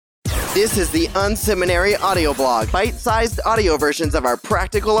This is the Unseminary audio blog, bite-sized audio versions of our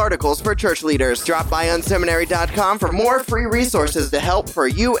practical articles for church leaders. Drop by unseminary.com for more free resources to help for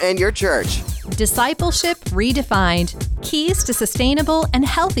you and your church. Discipleship Redefined, keys to sustainable and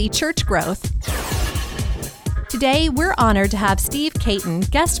healthy church growth. Today, we're honored to have Steve Caton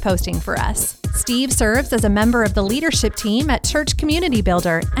guest posting for us. Steve serves as a member of the leadership team at Church Community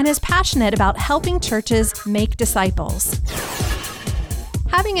Builder and is passionate about helping churches make disciples.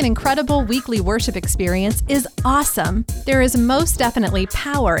 Having an incredible weekly worship experience is awesome. There is most definitely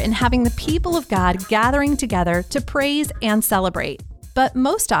power in having the people of God gathering together to praise and celebrate. But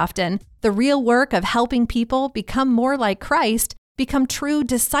most often, the real work of helping people become more like Christ, become true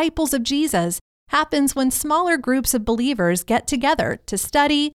disciples of Jesus, happens when smaller groups of believers get together to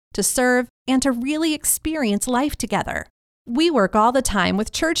study, to serve, and to really experience life together. We work all the time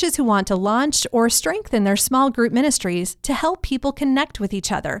with churches who want to launch or strengthen their small group ministries to help people connect with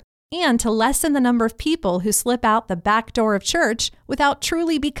each other and to lessen the number of people who slip out the back door of church without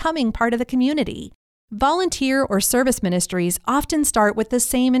truly becoming part of the community. Volunteer or service ministries often start with the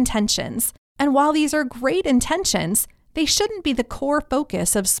same intentions, and while these are great intentions, they shouldn't be the core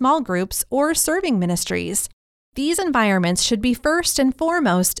focus of small groups or serving ministries. These environments should be first and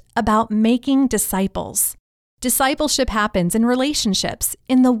foremost about making disciples. Discipleship happens in relationships,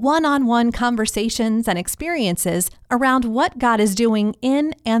 in the one-on-one conversations and experiences around what God is doing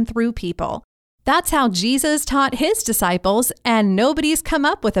in and through people. That's how Jesus taught his disciples, and nobody's come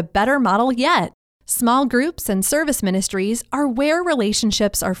up with a better model yet. Small groups and service ministries are where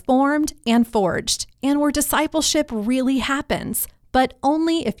relationships are formed and forged, and where discipleship really happens, but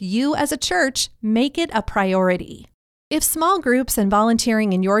only if you as a church make it a priority. If small groups and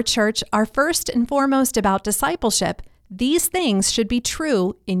volunteering in your church are first and foremost about discipleship, these things should be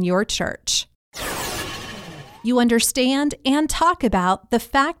true in your church. You understand and talk about the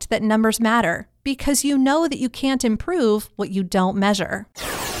fact that numbers matter because you know that you can't improve what you don't measure.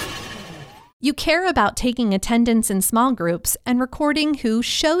 You care about taking attendance in small groups and recording who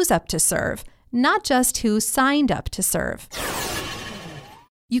shows up to serve, not just who signed up to serve.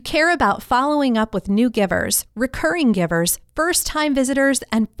 You care about following up with new givers, recurring givers, first-time visitors,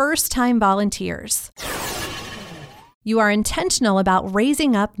 and first-time volunteers. You are intentional about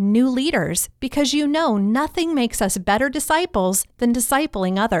raising up new leaders because you know nothing makes us better disciples than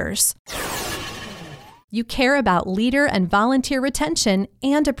discipling others. You care about leader and volunteer retention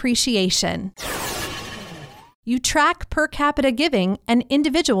and appreciation. You track per capita giving and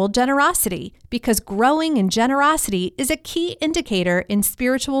individual generosity because growing in generosity is a key indicator in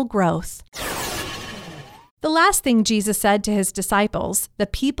spiritual growth. The last thing Jesus said to his disciples, the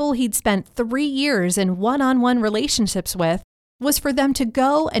people he'd spent 3 years in one-on-one relationships with, was for them to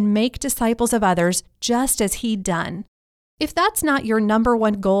go and make disciples of others just as he'd done. If that's not your number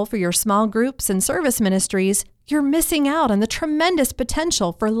one goal for your small groups and service ministries, you're missing out on the tremendous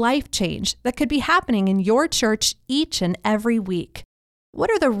potential for life change that could be happening in your church each and every week. What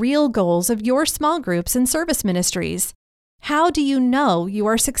are the real goals of your small groups and service ministries? How do you know you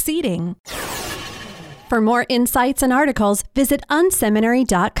are succeeding? For more insights and articles, visit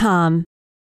unseminary.com.